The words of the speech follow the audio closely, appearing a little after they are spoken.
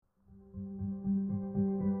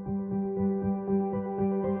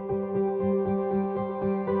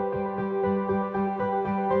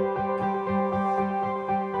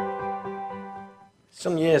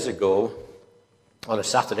years ago, on a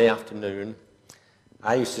Saturday afternoon,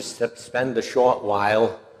 I used to spend a short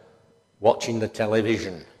while watching the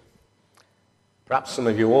television. Perhaps some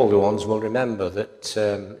of you older ones will remember that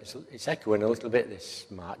it's echoing a little bit, this,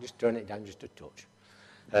 Mark. Just turn it down just a touch.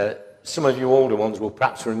 Some of you older ones will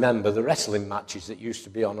perhaps remember the wrestling matches that used to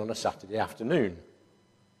be on a Saturday afternoon.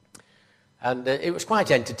 And it was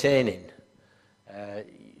quite entertaining. It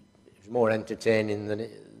was more entertaining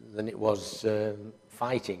than it was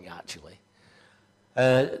fighting, actually.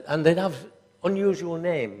 And they'd have unusual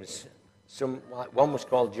names. One was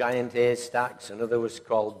called Giant Haystacks, another was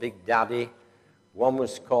called Big Daddy, one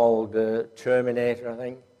was called Terminator, I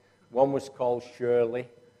think. One was called Shirley.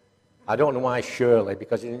 I don't know why Shirley,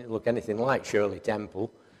 because he didn't look anything like Shirley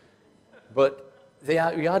Temple. But you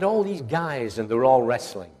had all these guys, and they were all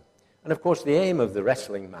wrestling. And, of course, the aim of the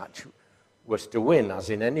wrestling match was to win, as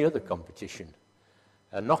in any other competition.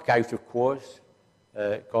 A knockout, of course,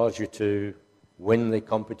 caused you to win the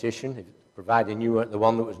competition, providing you weren't the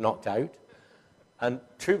one that was knocked out. And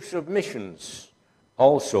 2 submissions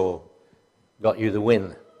also got you the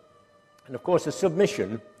win. And, of course, a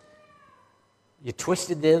submission, you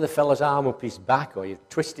twisted the other fella's arm up his back, or you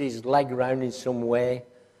twisted his leg around in some way,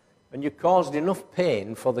 and you caused enough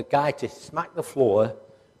pain for the guy to smack the floor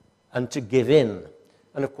and to give in.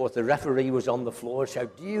 And, of course, the referee was on the floor,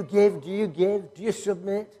 shouting, do you give, do you give, do you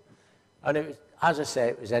submit? And it was, as I say,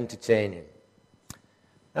 it was entertaining.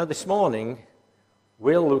 Now, this morning,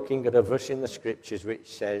 we're looking at a verse in the Scriptures which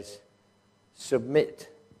says, submit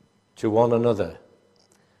to one another.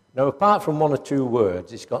 Now, apart from 1 or 2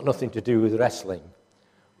 words, it's got nothing to do with wrestling,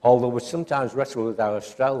 although we sometimes wrestle with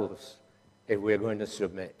ourselves if we're going to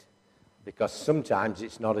submit, because sometimes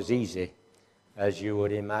it's not as easy as you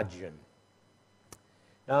would imagine.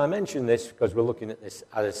 Now, I mention this because we're looking at this,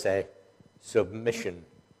 as I say, submission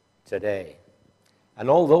today. And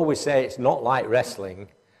although we say it's not like wrestling,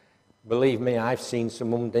 believe me, I've seen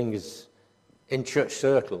some humdingers in church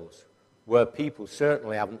circles where people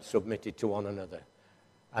certainly haven't submitted to one another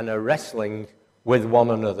and are wrestling with one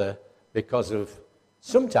another because of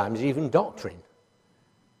sometimes even doctrine.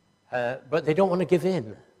 But they don't want to give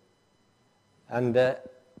in. And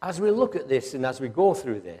as we look at this and as we go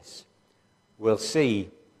through this, we'll see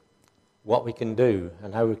what we can do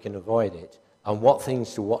and how we can avoid it and what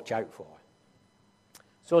things to watch out for.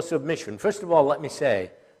 So submission. First of all, let me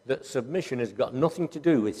say that submission has got nothing to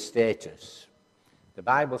do with status. The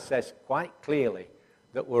Bible says quite clearly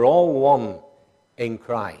that we're all one in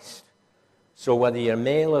Christ. So whether you're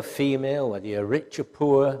male or female, whether you're rich or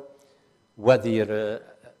poor, whether you're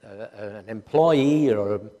an employee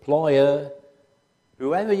or an employer,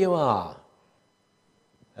 whoever you are,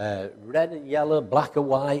 red and yellow, black or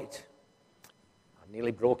white, I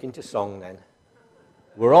nearly broke into song then.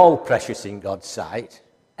 We're all precious in God's sight.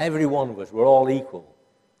 Every one of us, we're all equal.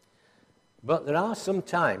 But there are some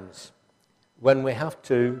times when we have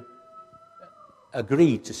to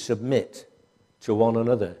agree to submit to one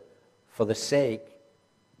another for the sake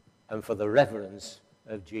and for the reverence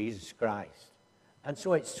of Jesus Christ. And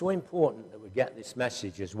so it's so important that we get this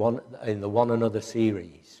message as one in the One Another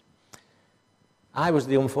series. I was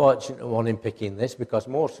the unfortunate one in picking this because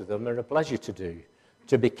most of them are a pleasure to do.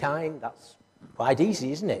 To be kind, that's quite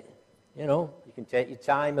easy, isn't it? You know, you can take your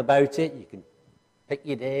time about it, you can pick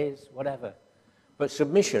your days, whatever. But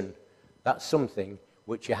submission, that's something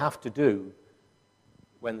which you have to do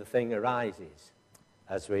when the thing arises,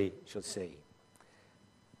 as we shall see.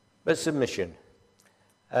 But submission.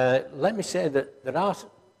 Let me say that there are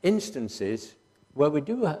instances where we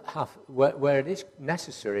do have, where it is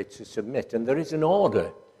necessary to submit, and there is an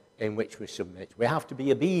order in which we submit. We have to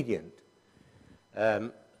be obedient.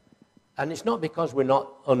 And it's not because we're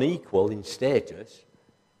not unequal in status,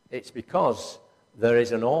 it's because there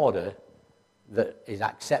is an order that is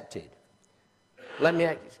accepted. Let me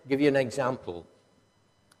give you an example.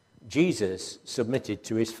 Jesus submitted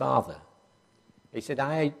to his Father. He said,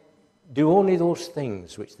 I do only those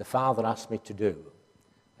things which the Father asked me to do.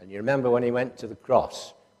 And you remember when he went to the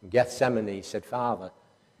cross in Gethsemane, he said, Father,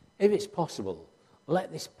 if it's possible,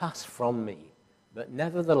 let this pass from me, but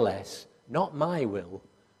nevertheless, not my will,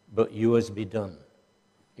 but yours be done.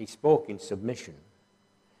 He spoke in submission.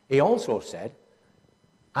 He also said,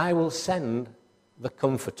 I will send the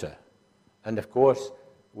Comforter. And of course,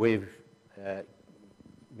 we've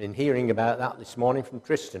been hearing about that this morning from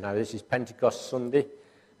Tristan. Now, this is Pentecost Sunday,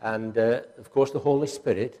 and of course, the Holy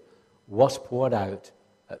Spirit was poured out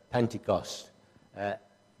at Pentecost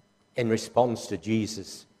in response to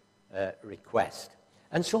Jesus' request.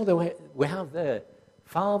 And so we have there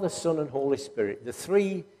Father, Son, and Holy Spirit, the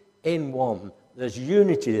three in one. There's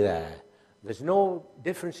unity there. There's no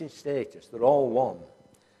difference in status. They're all one.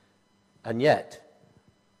 And yet,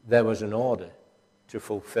 there was an order to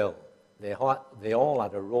fulfill. They all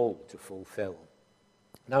had a role to fulfill.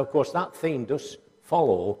 Now, of course, that theme does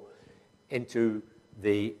follow into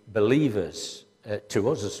the believers to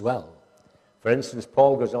us as well. For instance,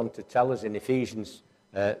 Paul goes on to tell us in Ephesians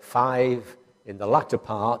 5, in the latter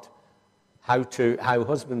part, how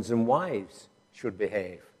husbands and wives should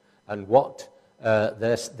behave and what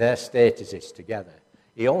their status is together.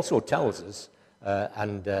 He also tells us,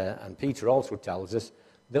 and Peter also tells us,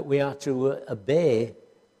 that we are to obey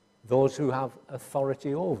those who have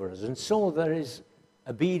authority over us. And so there is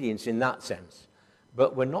obedience in that sense.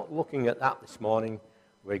 But we're not looking at that this morning.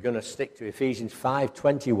 We're going to stick to Ephesians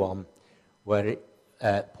 5:21, where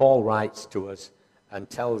Paul writes to us and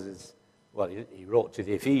tells us, well, he wrote to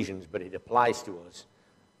the Ephesians, but it applies to us,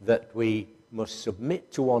 that we must submit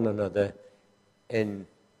to one another in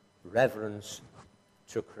reverence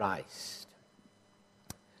to Christ.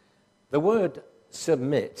 The word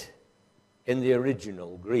submit in the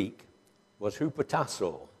original Greek was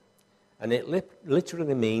hupotasso, and it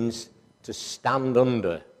literally means to stand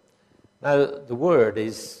under. Now, the word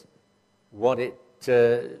is what it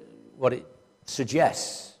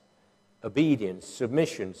suggests: obedience,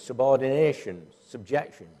 submission, subordination,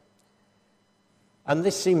 subjection. And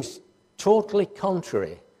this seems totally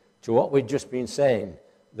contrary to what we've just been saying,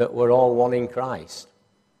 that we're all one in Christ.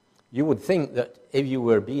 You would think that if you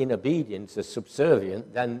were being obedient or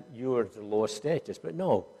subservient, then you were at a lower status. But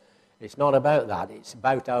no, it's not about that. It's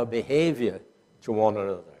about our behavior to one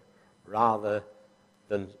another rather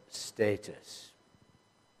than status.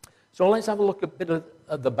 So let's have a look at a bit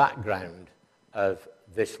of the background of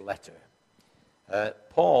this letter.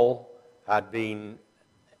 Paul had been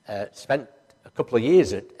spent a couple of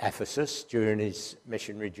years at Ephesus during his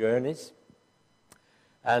missionary journeys.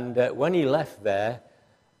 And when he left there,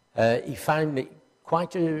 he found it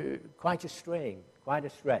quite a strain, quite a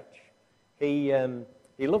stretch. He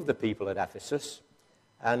loved the people at Ephesus,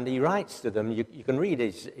 and he writes to them. You can read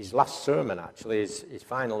his last sermon, actually, his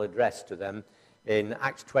final address to them in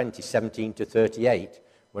Acts 20, 17 to 38.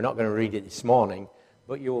 We're not going to read it this morning,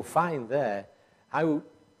 but you will find there how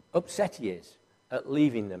upset he is at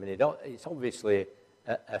leaving them, and it's obviously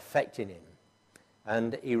affecting him.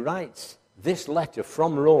 And he writes this letter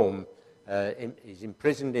from Rome. He's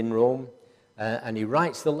imprisoned in Rome, and he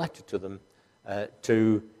writes the letter to them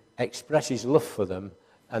to express his love for them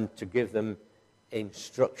and to give them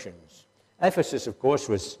instructions. Ephesus, of course,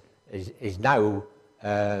 is now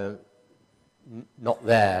not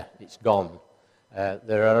there. It's gone.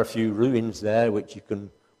 There are a few ruins there which you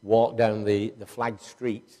can walk down the flagged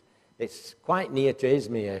streets. It's quite near to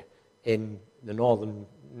Izmir in the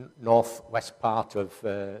northwest part of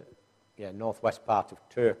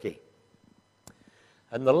Turkey.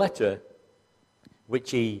 And the letter which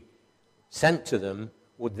he sent to them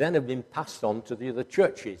would then have been passed on to the other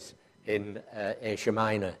churches in Asia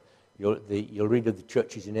Minor. You'll read of the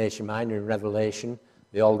churches in Asia Minor in Revelation.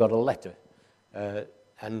 They all got a letter.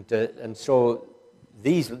 And so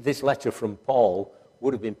this letter from Paul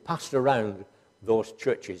would have been passed around those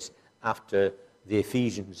churches after the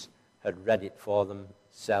Ephesians had read it for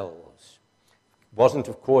themselves. It wasn't,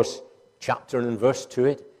 of course, chapter and verse to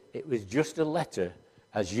it. It was just a letter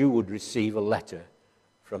as you would receive a letter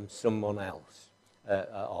from someone else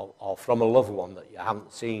or from a loved one that you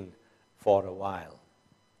haven't seen for a while.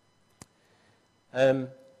 And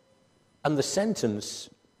the sentence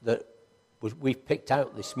that we've picked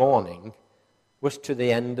out this morning was to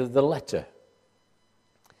the end of the letter.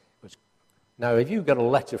 Now, if you got a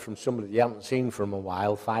letter from somebody you haven't seen for a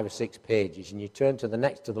while, 5 or 6 pages, and you turn to the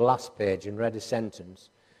next to the last page and read a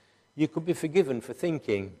sentence, you could be forgiven for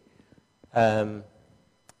thinking,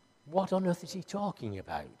 what on earth is he talking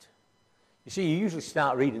about? You see, you usually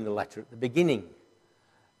start reading the letter at the beginning,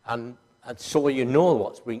 and so you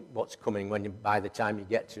know what's coming by the time you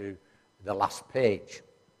get to the last page.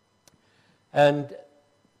 And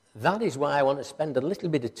that is why I want to spend a little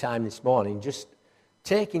bit of time this morning just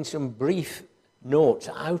taking some brief notes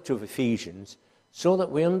out of Ephesians so that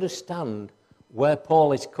we understand where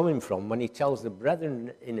Paul is coming from when he tells the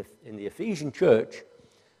brethren in the Ephesian church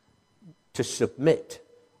to submit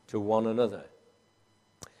to one another.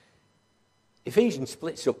 Ephesians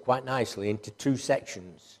splits up quite nicely into 2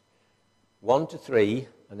 sections, 1 to 3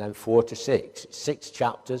 and then 4 to 6. 6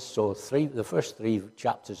 chapters, so the first 3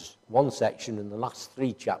 chapters, one section, and the last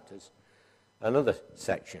 3 chapters, another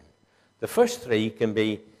section. The first 3 can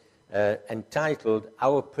be entitled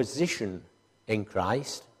Our Position in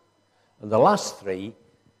Christ, and the last 3,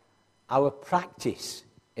 Our Practice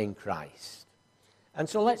in Christ. And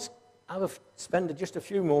so let's spend just a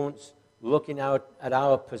few moments looking out at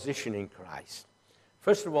our position in Christ.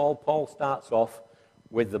 First of all, Paul starts off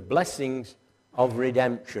with the blessings of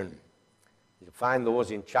redemption. You'll find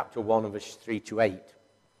those in chapter 1, verse 3 to 8.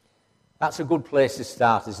 That's a good place to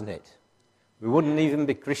start, isn't it? We wouldn't even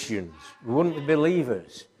be Christians. We wouldn't be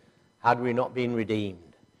believers had we not been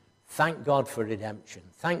redeemed. Thank God for redemption.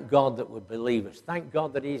 Thank God that we're believers. Thank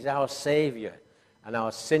God that He's our Savior and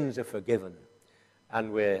our sins are forgiven.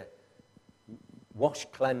 And we're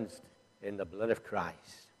washed, cleansed in the blood of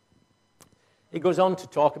Christ. He goes on to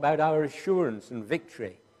talk about our assurance and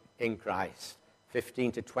victory in Christ,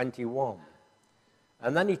 15 to 21.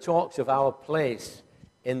 And then he talks of our place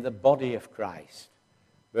in the body of Christ,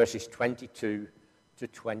 verses 22 to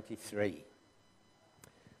 23.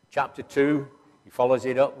 Chapter 2, he follows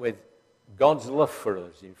it up with God's love for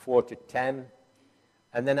us in 4 to 10,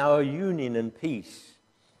 and then our union and peace,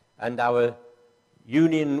 and our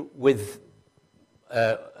union with,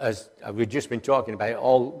 as we've just been talking about,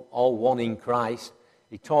 all one in Christ.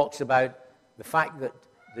 He talks about the fact that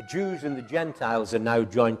the Jews and the Gentiles are now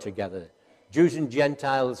joined together. Jews and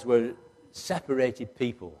Gentiles were separated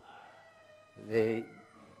people.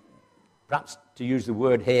 Perhaps to use the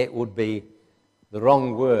word hate would be the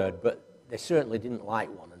wrong word, but they certainly didn't like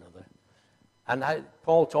one another. And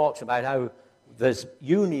Paul talks about how there's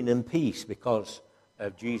union and peace because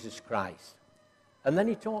of Jesus Christ. And then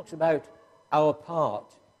he talks about our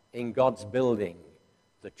part in God's building,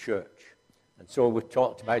 the church. And so we've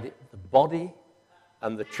talked about it, the body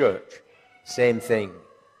and the church, same thing,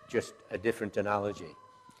 just a different analogy.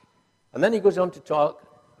 And then he goes on to talk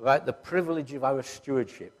about the privilege of our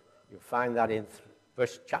stewardship. You'll find that in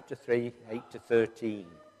chapter 3, 8 to 13.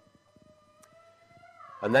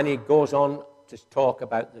 And then he goes on to talk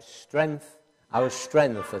about the strength, our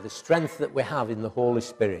strength, or the strength that we have in the Holy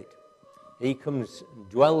Spirit. He comes and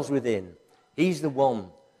dwells within. He's the one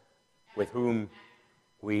with whom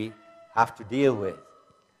we have to deal with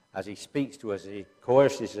as he speaks to us, he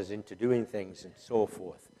coerces us into doing things and so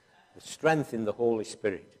forth. The strength in the Holy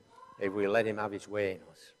Spirit, if we let him have his way in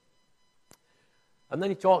us. And then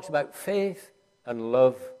he talks about faith and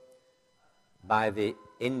love by the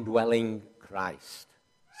indwelling Christ,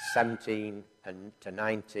 17 to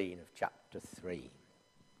 19 of chapter 3.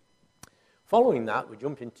 Following that, we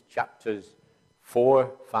jump into chapters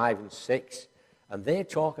 4, 5, and 6, and they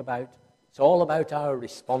talk about, it's all about our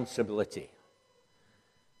responsibility.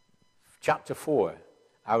 Chapter 4,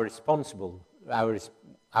 our response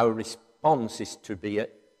is to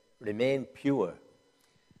remain pure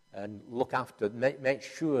and look after, make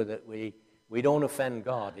sure that we don't offend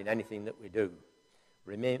God in anything that we do.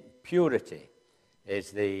 Purity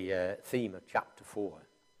is the theme of chapter 4.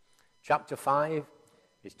 Chapter 5,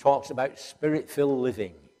 it talks about spirit-filled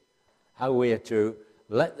living, how we are to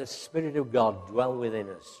let the Spirit of God dwell within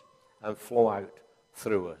us and flow out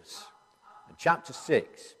through us. And chapter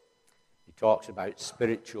 6, he talks about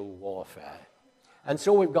spiritual warfare. And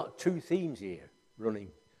so we've got two themes here running.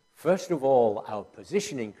 First of all, our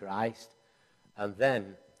position in Christ, and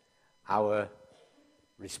then our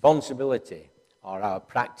responsibility or our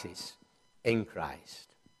practice in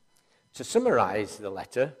Christ. To summarize the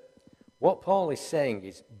letter, what Paul is saying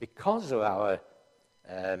is because of our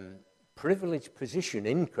privileged position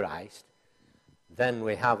in Christ, then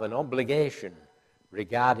we have an obligation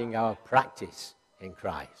regarding our practice in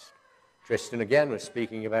Christ. Tristan again was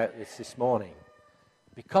speaking about this morning.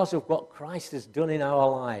 Because of what Christ has done in our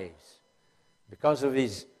lives, because of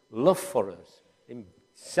his love for us, in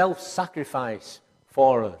self-sacrifice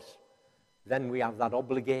for us, then we have that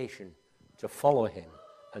obligation to follow him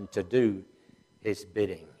and to do his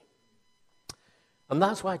bidding. And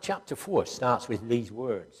that's why chapter 4 starts with these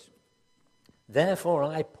words. Therefore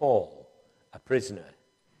I, Paul, a prisoner.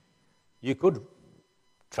 You could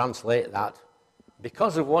translate that,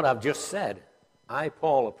 because of what I've just said, I,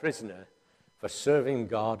 Paul, a prisoner, for serving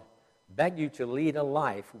God, beg you to lead a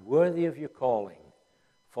life worthy of your calling,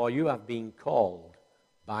 for you have been called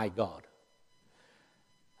by God.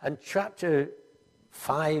 And chapter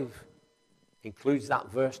 5 includes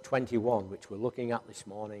that verse 21, which we're looking at this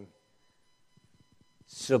morning.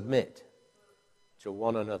 Submit to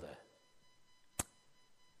one another.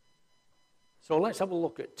 So let's have a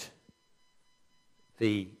look at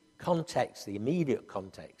the context, the immediate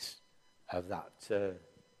context of that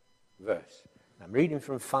verse. I'm reading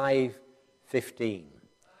from 5:15.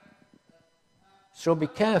 So be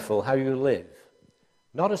careful how you live,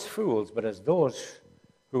 not as fools, but as those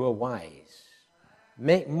who are wise.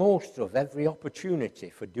 Make most of every opportunity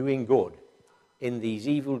for doing good in these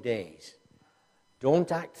evil days.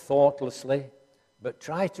 Don't act thoughtlessly, but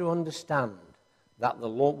try to understand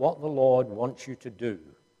what the Lord wants you to do.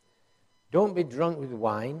 Don't be drunk with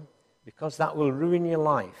wine, because that will ruin your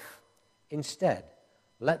life. Instead,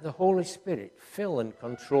 let the Holy Spirit fill and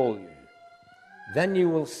control you. Then you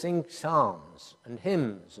will sing psalms and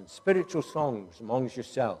hymns and spiritual songs amongst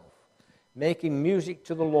yourself, making music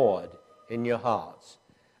to the Lord in your hearts.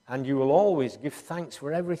 And you will always give thanks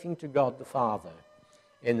for everything to God the Father,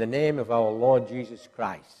 in the name of our Lord Jesus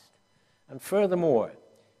Christ. And furthermore,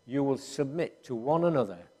 you will submit to one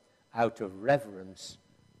another out of reverence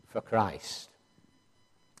for Christ.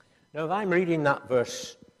 Now, if I'm reading that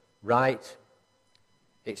verse right,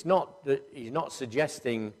 it's not that he's not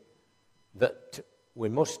suggesting that we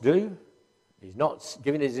must do. He's not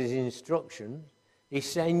giving us his instruction. He's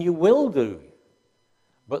saying you will do.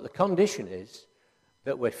 But the condition is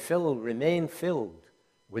that we remain filled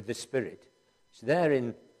with the Spirit. It's there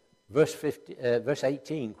in verse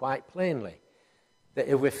 18 quite plainly, that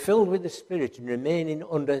if we're filled with the Spirit and remaining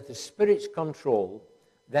under the Spirit's control,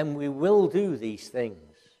 then we will do these things.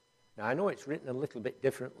 Now, I know it's written a little bit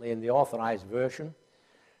differently in the Authorized Version,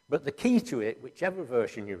 but the key to it, whichever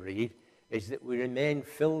version you read, is that we remain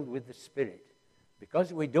filled with the Spirit.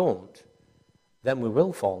 Because if we don't, then we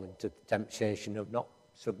will fall into the temptation of not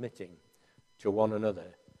submitting to one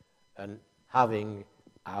another and having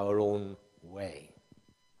our own way.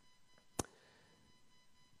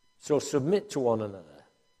 So submit to one another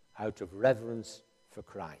out of reverence for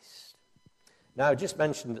Christ. Now, I just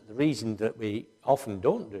mentioned that the reason that we often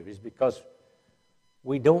don't do is because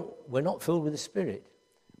we're not filled with the Spirit.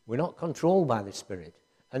 We're not controlled by the Spirit.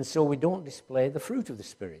 And so we don't display the fruit of the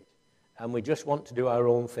Spirit. And we just want to do our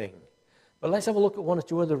own thing. But let's have a look at one or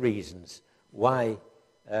two other reasons why,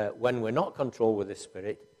 when we're not controlled with the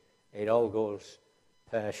Spirit, it all goes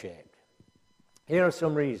pear-shaped. Here are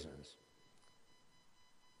some reasons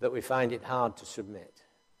that we find it hard to submit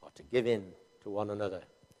or to give in to one another.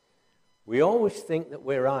 We always think that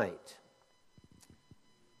we're right.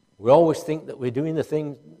 We always think that we're doing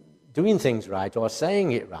things right or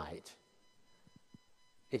saying it right.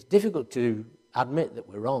 It's difficult to admit that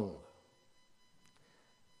we're wrong.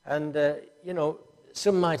 And,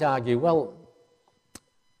 some might argue, well,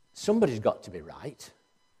 somebody's got to be right,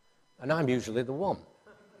 and I'm usually the one.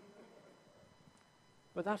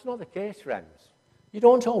 But that's not the case, friends. You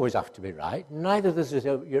don't always have to be right, neither does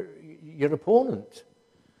your opponent.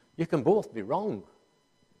 You can both be wrong.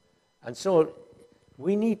 And so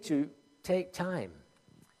we need to take time,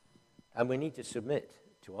 and we need to submit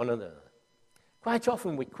to one another. Quite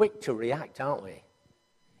often we're quick to react, aren't we?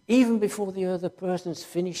 Even before the other person's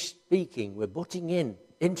finished speaking, we're butting in,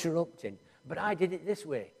 interrupting. But I did it this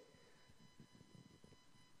way.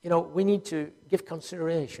 We need to give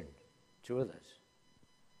consideration to others.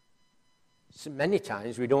 So many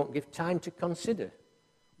times we don't give time to consider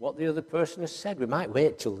what the other person has said. We might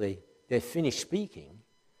wait till they finish speaking.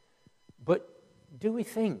 But do we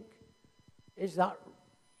think, is that,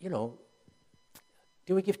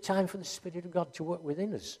 do we give time for the Spirit of God to work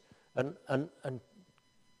within us and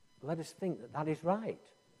let us think that is right?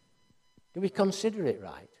 Do we consider it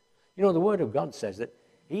right? The Word of God says that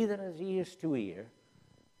he that has ears to hear,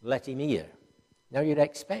 let him hear. Now, you'd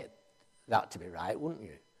expect that to be right, wouldn't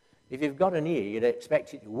you? If you've got an ear, you'd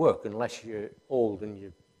expect it to work unless you're old and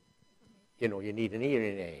you need an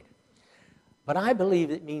hearing aid. But I believe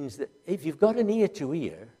it means that if you've got an ear to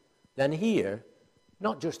hear, then hear,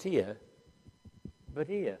 not just hear, but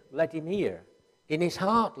hear. Let him hear. In his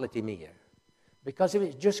heart, let him hear. Because if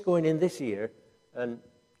it's just going in this ear and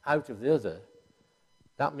out of the other,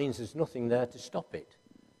 that means there's nothing there to stop it.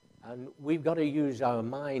 And we've got to use our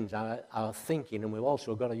minds, our thinking, and we've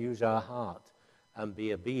also got to use our heart and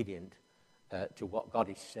be obedient to what God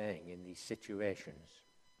is saying in these situations.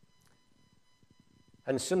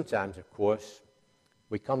 And sometimes, of course,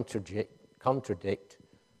 we contradict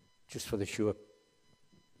just for the sheer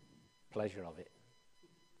pleasure of it,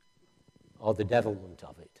 or the devilment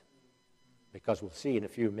of it, because we'll see in a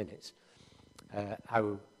few minutes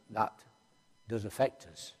how that does affect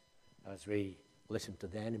us as we listen to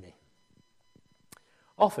the enemy.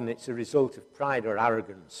 Often it's a result of pride or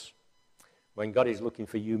arrogance when God is looking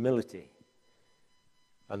for humility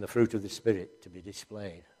and the fruit of the Spirit to be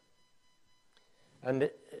displayed.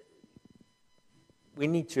 And we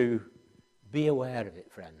need to be aware of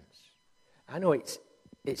it, friends. I know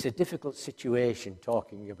it's a difficult situation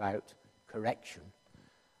talking about correction,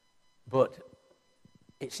 but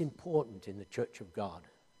it's important in the church of God,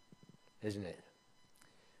 isn't it?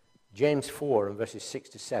 James 4 and verses 6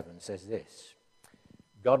 to 7 says this: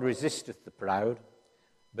 God resisteth the proud,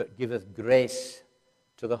 but giveth grace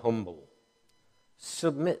to the humble.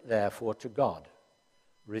 Submit therefore to God.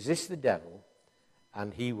 Resist the devil,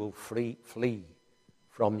 and he will flee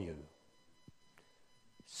from you.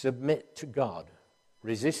 Submit to God,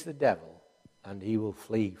 resist the devil, and he will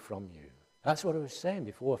flee from you. That's what I was saying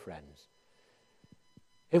before, friends.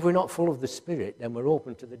 If we're not full of the Spirit, then we're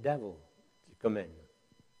open to the devil to come in.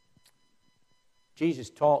 Jesus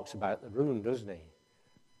talks about the room, doesn't he?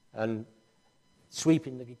 And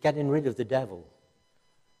getting rid of the devil.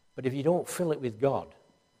 But if you don't fill it with God,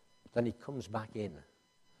 then he comes back in.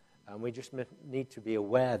 And we just need to be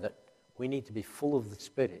aware that we need to be full of the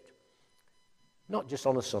Spirit. Not just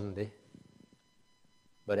on a Sunday,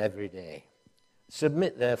 but every day.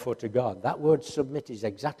 Submit, therefore, to God. That word submit is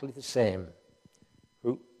exactly the same.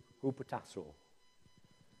 Hupotasso.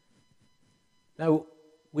 Now,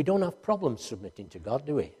 we don't have problems submitting to God,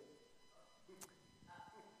 do we?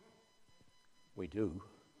 We do.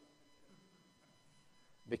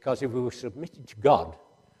 Because if we were submitted to God,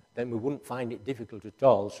 then we wouldn't find it difficult at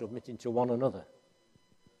all submitting to one another.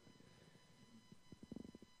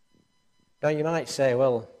 Now, you might say,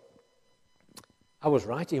 well, I was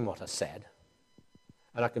right in what I said,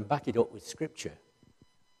 and I can back it up with Scripture.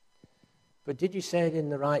 But did you say it in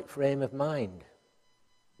the right frame of mind?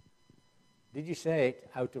 Did you say it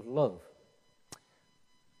out of love?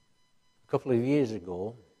 A couple of years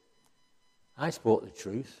ago, I spoke the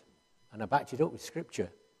truth, and I backed it up with Scripture.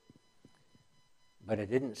 But I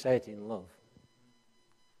didn't say it in love.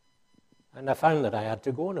 And I found that I had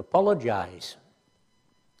to go and apologize.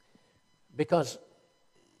 Because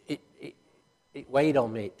it weighed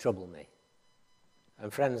on me, it troubled me.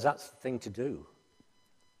 And friends, that's the thing to do.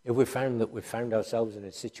 If we found that we found ourselves in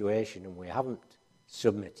a situation and we haven't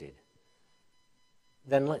submitted,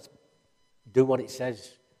 then let's do what it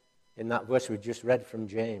says in that verse we just read from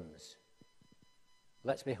James.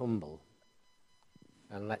 Let's be humble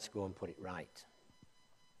and let's go and put it right.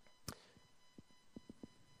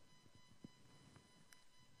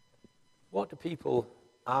 What do people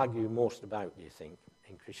argue most about, do you think,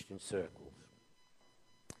 in Christian circles?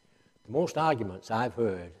 The most arguments I've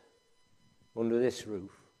heard under this roof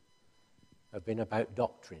have been about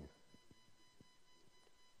doctrine.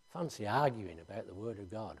 Fancy arguing about the Word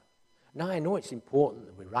of God. Now, I know it's important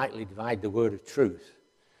that we rightly divide the Word of truth,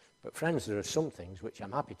 but friends, there are some things which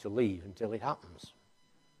I'm happy to leave until it happens.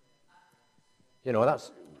 You know,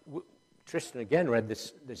 Tristan again read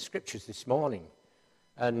the Scriptures this morning,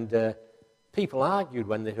 and people argued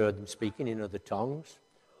when they heard them speaking in other tongues.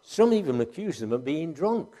 Some even accused them of being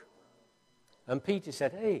drunk. And Peter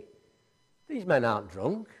said, hey, these men aren't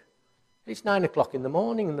drunk. It's 9 o'clock in the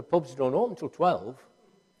morning and the pubs don't open until 12.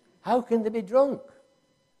 How can they be drunk?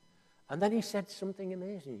 And then he said something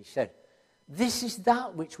amazing. He said, this is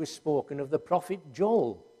that which was spoken of the prophet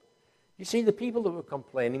Joel. You see, the people that were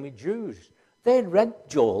complaining were Jews. They had read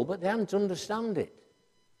Joel, but they hadn't understood it.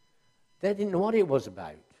 They didn't know what it was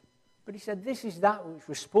about. But he said, this is that which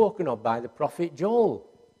was spoken of by the prophet Joel.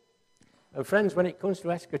 And friends, when it comes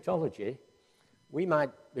to eschatology, we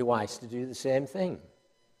might be wise to do the same thing.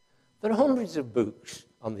 There are hundreds of books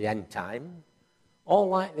on the end time, all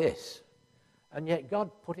like this. And yet God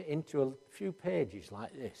put it into a few pages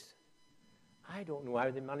like this. I don't know how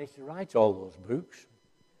they managed to write all those books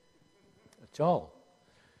at all.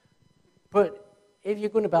 But if you're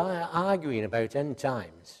going to be arguing about end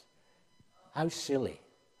times, how silly.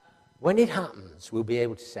 When it happens, we'll be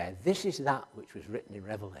able to say, this is that which was written in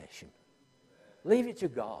Revelation. Leave it to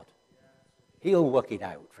God. He'll work it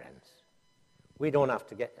out, friends. We don't have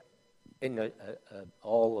to get in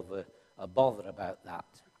all of a bother about that.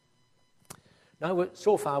 Now,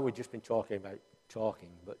 so far we've just been talking about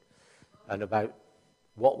and about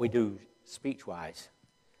what we do speech-wise.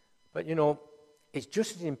 But, you know, it's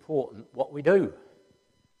just as important what we do.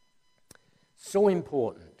 So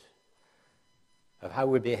important of how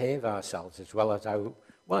we behave ourselves as well as how,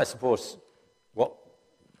 well, I suppose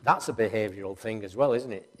that's a behavioural thing as well,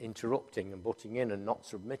 isn't it? Interrupting and butting in and not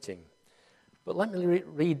submitting. But let me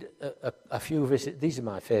read a few of these are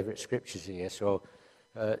my favourite scriptures here, so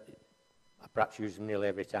I perhaps use them nearly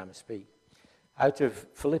every time I speak. Out of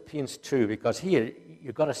Philippians 2, because here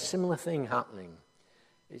you've got a similar thing happening.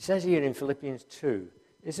 It says here in Philippians 2,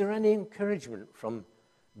 is there any encouragement from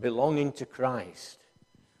belonging to Christ?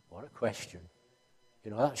 What a question. You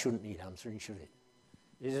know, that shouldn't need answering, should it?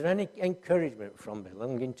 Is there any encouragement from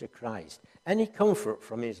belonging to Christ? Any comfort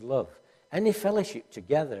from his love? Any fellowship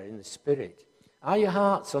together in the Spirit? Are your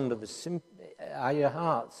hearts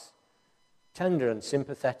tender and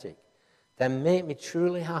sympathetic? Then make me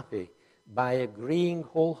truly happy by agreeing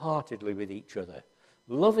wholeheartedly with each other,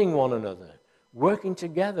 loving one another, working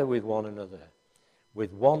together with one another,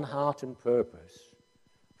 with one heart and purpose.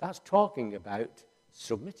 That's talking about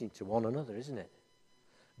submitting to one another, isn't it?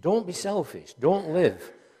 Don't be selfish. Don't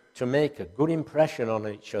live to make a good impression on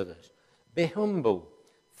each other. Be humble,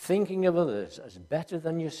 thinking of others as better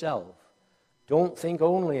than yourself. Don't think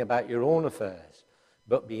only about your own affairs,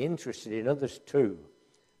 but be interested in others too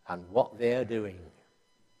and what they are doing.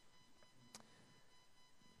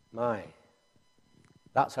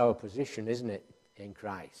 That's our position, isn't it, in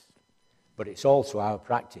Christ? But it's also our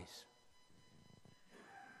practice.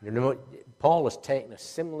 You know, Paul has taken a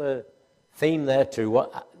similar theme there to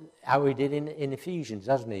how he did in Ephesians,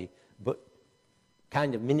 hasn't he? But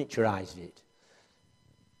kind of miniaturized it.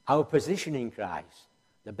 Our position in Christ,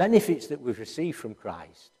 the benefits that we've received from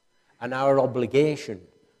Christ, and our obligation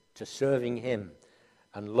to serving him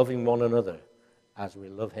and loving one another as we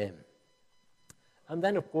love him. And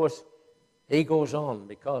then, of course, he goes on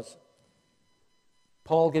because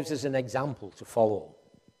Paul gives us an example to follow.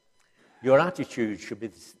 Your attitude should be,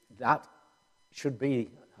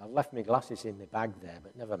 I've left my glasses in the bag there,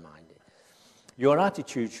 but never mind it. Your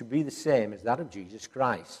attitude should be the same as that of Jesus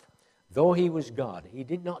Christ. Though he was God, he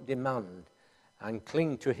did not demand and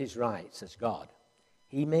cling to his rights as God.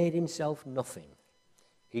 He made himself nothing.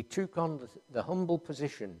 He took on the humble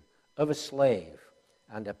position of a slave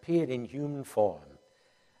and appeared in human form.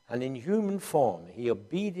 And in human form, he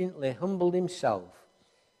obediently humbled himself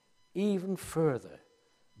even further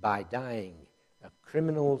by dying a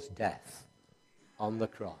criminal's death on the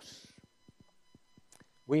cross.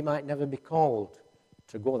 We might never be called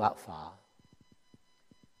to go that far,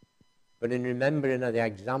 but in remembering of the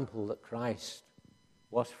example that Christ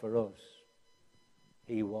was for us,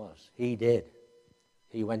 he did.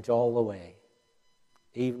 He went all the way,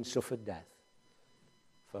 even suffered death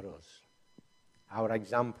for us. Our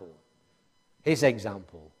example, his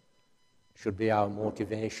example, should be our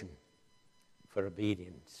motivation for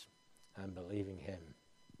obedience and believing him.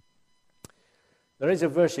 There is a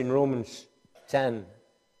verse in Romans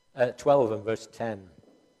 12 and verse 10,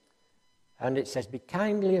 and it says, "Be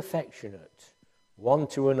kindly affectionate one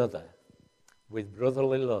to another with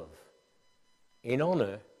brotherly love. In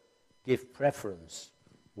honor, give preference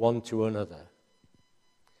one to another."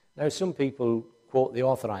 Now, some people quote the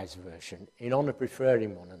Authorized Version, "in honor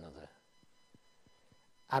preferring one another."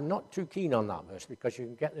 I'm not too keen on that verse because you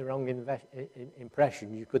can get the wrong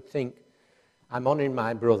impression. You could think, I'm honoring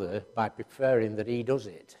my brother by preferring that he does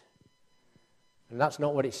it. And that's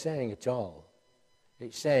not what it's saying at all.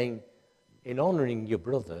 It's saying, in honoring your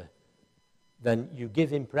brother, then you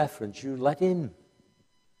give him preference. You let him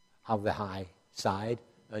have the high side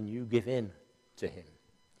and you give in to him.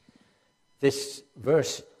 This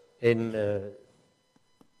verse in the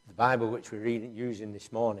Bible which we're using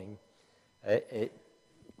this morning, it's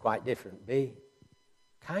quite different. Be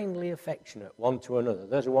kindly affectionate one to another.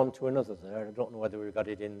 There's a one to another there. I don't know whether we've got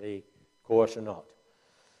it in the course or not.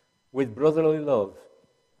 With brotherly love,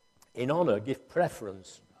 in honor, give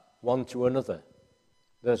preference one to another.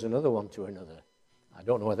 There's another one to another. I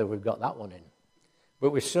don't know whether we've got that one in. But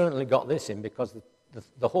we've certainly got this in because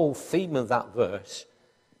the whole theme of that verse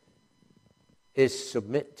is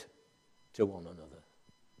submit to one another.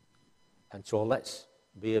 And so let's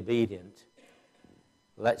be obedient.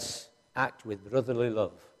 Let's act with brotherly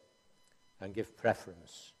love and give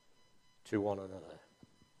preference to one another.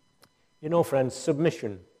 You know, friends,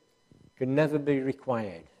 submission can never be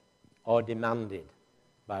required or demanded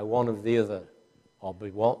by one of the other or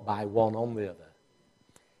by one on the other.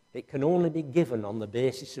 It can only be given on the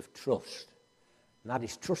basis of trust, and that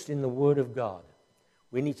is trust in the Word of God.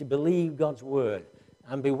 We need to believe God's Word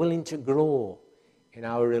and be willing to grow in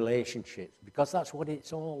our relationships because that's what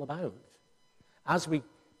it's all about. As we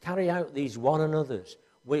carry out these one another's,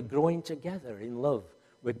 we're growing together in love.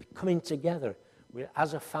 We're coming together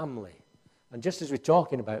as a family. And just as we're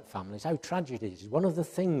talking about families, how tragic it is. One of the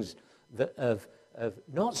things that of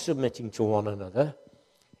not submitting to one another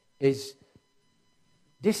is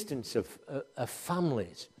distance of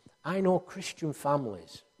families. I know Christian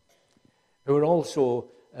families who are also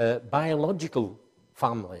biological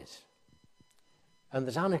families. And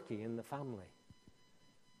there's anarchy in the family.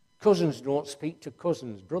 Cousins don't speak to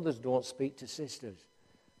cousins. Brothers don't speak to sisters.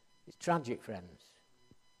 It's tragic, friends.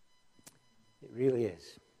 It really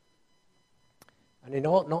is. And it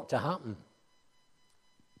ought not to happen.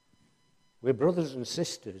 We're brothers and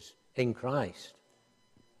sisters in Christ.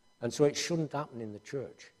 And so it shouldn't happen in the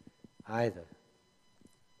church either.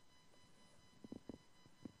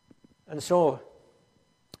 And so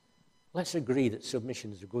let's agree that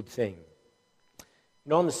submission is a good thing.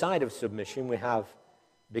 And on the side of submission, we have,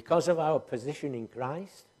 because of our position in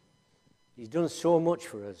Christ, he's done so much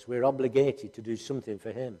for us, we're obligated to do something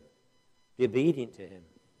for him, be obedient to him.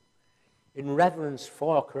 In reverence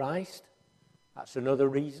for Christ, That's another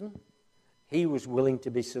reason. He was willing to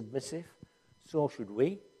be submissive. So should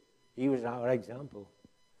we. He was our example.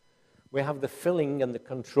 We have the filling and the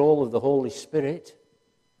control of the Holy Spirit,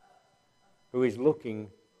 who is looking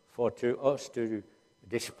for us to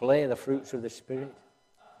display the fruits of the Spirit.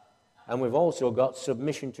 And we've also got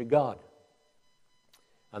submission to God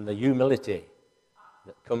and the humility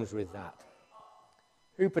that comes with that.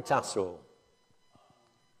 Hupotasso.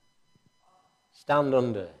 Stand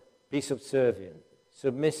under, be subservient,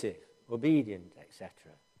 submissive, obedient, etc.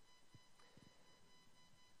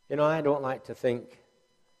 You know, I don't like to think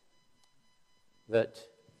that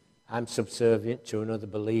I'm subservient to another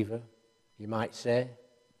believer, you might say,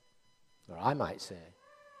 or I might say.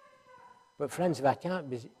 But friends, if I can't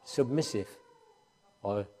be submissive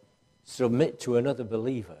or submit to another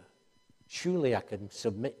believer, surely I can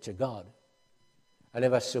submit to God. And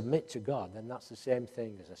if I submit to God, then that's the same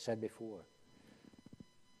thing as I said before.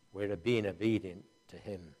 We're being obedient to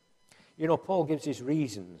him. You know, Paul gives his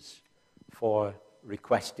reasons for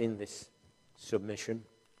requesting this submission.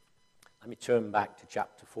 Let me turn back to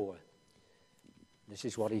chapter 4. This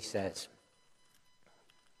is what he says.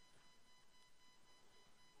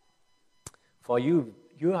 For you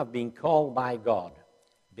have been called by God.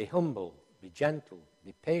 Be humble, be gentle,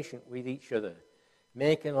 be patient with each other,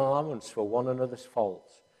 making allowance for one another's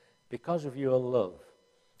faults. Because of your love,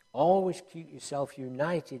 always keep yourself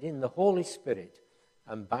united in the Holy Spirit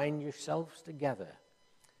and bind yourselves together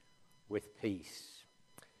with peace.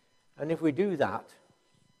 And if we do that,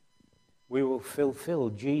 we will fulfill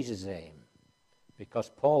Jesus' aim.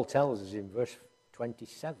 Because Paul tells us in verse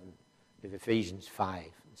 27 of Ephesians 5,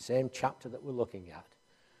 the same chapter that we're looking at,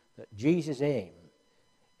 that Jesus' aim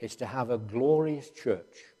is to have a glorious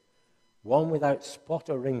church, one without spot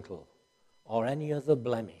or wrinkle or any other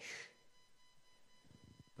blemish.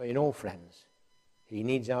 But you know, friends, he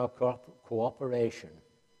needs our cooperation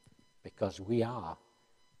because we are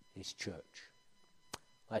his church.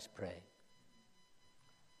 Let's pray.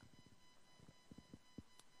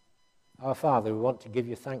 Our Father, we want to give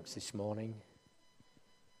you thanks this morning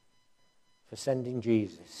for sending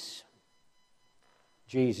Jesus.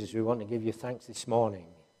 Jesus, we want to give you thanks this morning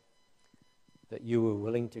that you were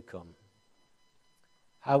willing to come.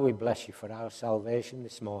 How we bless you for our salvation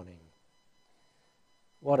this morning.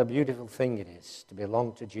 What a beautiful thing it is to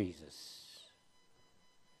belong to Jesus.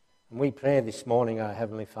 And we pray this morning, our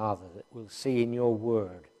Heavenly Father, that we'll see in your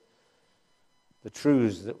word the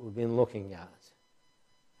truths that we've been looking at.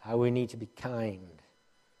 How we need to be kind.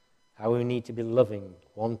 How we need to be loving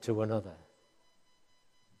one to another.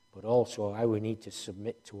 But also how we need to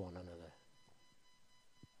submit to one another.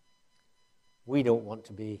 We don't want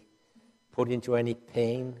to be put into any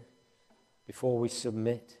pain before we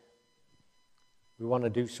submit. We want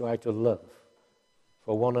to do so out of love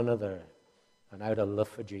for one another and out of love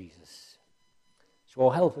for Jesus. So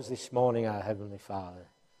help us this morning, our Heavenly Father,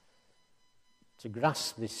 to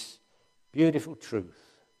grasp this beautiful truth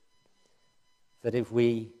that if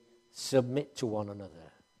we submit to one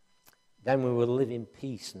another, then we will live in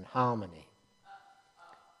peace and harmony.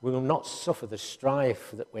 We will not suffer the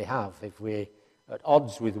strife that we have if we're at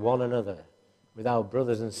odds with one another, with our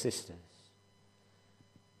brothers and sisters.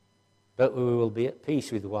 But we will be at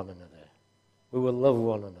peace with one another. We will love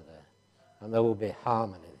one another, and there will be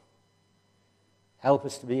harmony. Help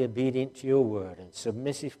us to be obedient to your word and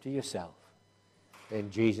submissive to yourself.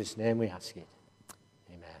 In Jesus' name we ask it.